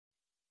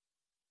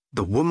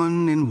The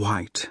Woman in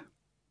White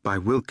by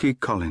Wilkie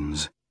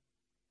Collins.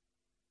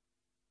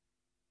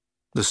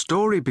 The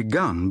story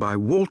begun by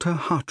Walter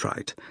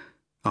Hartwright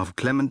of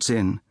Clement's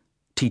Inn,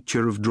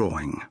 teacher of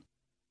drawing.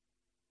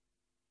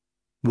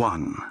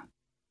 1.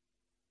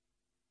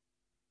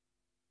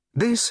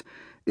 This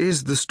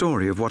is the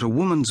story of what a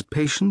woman's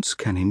patience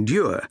can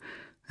endure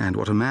and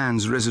what a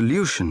man's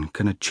resolution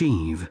can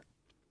achieve.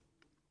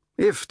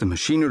 If the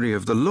machinery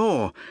of the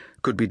law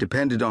could be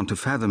depended on to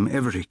fathom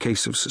every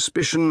case of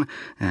suspicion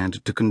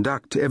and to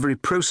conduct every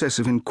process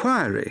of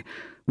inquiry,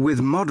 with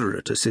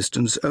moderate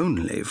assistance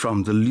only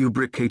from the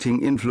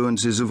lubricating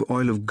influences of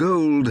oil of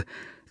gold,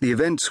 the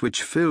events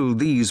which fill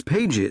these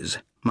pages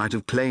might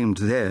have claimed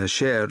their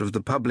share of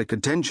the public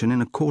attention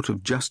in a court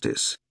of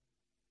justice.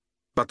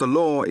 But the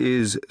law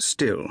is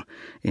still,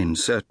 in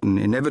certain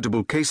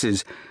inevitable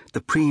cases,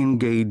 the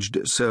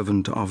pre-engaged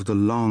servant of the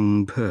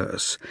long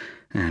purse,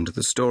 and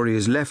the story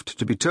is left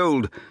to be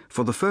told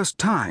for the first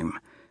time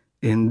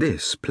in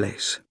this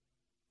place.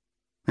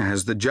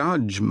 As the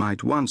judge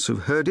might once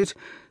have heard it,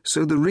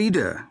 so the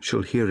reader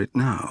shall hear it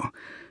now.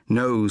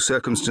 No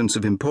circumstance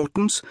of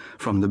importance,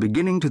 from the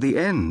beginning to the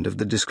end of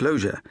the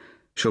disclosure,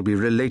 shall be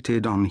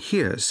related on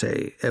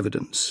hearsay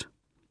evidence.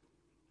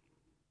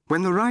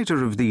 When the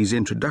writer of these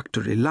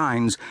introductory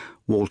lines,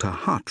 Walter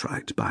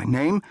Hartwright by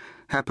name,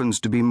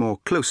 happens to be more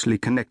closely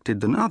connected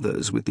than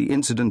others with the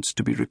incidents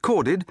to be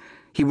recorded,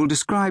 he will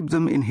describe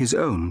them in his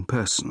own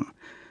person.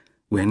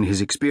 When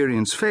his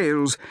experience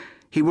fails,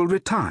 he will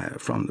retire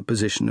from the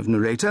position of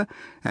narrator,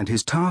 and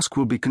his task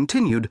will be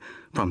continued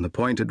from the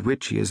point at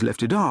which he has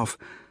left it off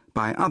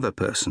by other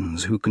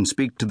persons who can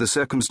speak to the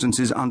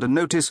circumstances under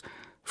notice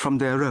from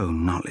their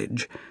own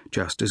knowledge,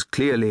 just as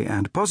clearly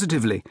and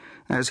positively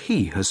as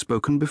he has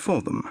spoken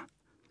before them.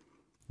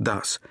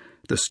 Thus,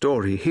 the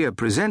story here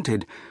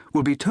presented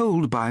will be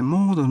told by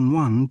more than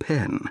one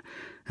pen,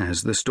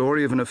 as the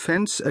story of an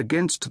offence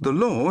against the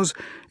laws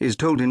is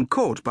told in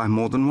court by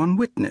more than one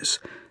witness,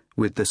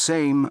 with the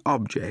same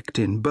object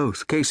in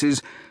both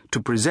cases,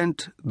 to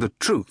present the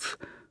truth,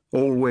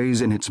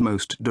 always in its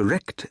most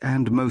direct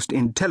and most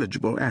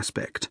intelligible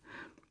aspect,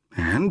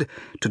 and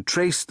to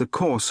trace the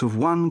course of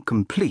one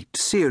complete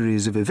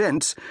series of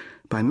events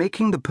by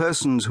making the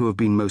persons who have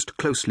been most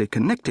closely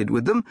connected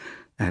with them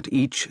at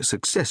each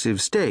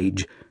successive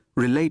stage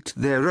relate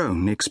their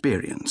own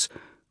experience,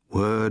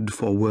 word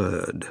for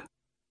word.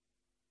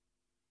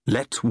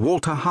 Let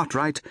Walter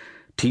Hartwright,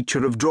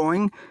 teacher of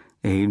drawing,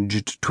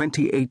 aged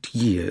 28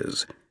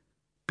 years,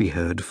 be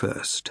heard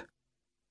first.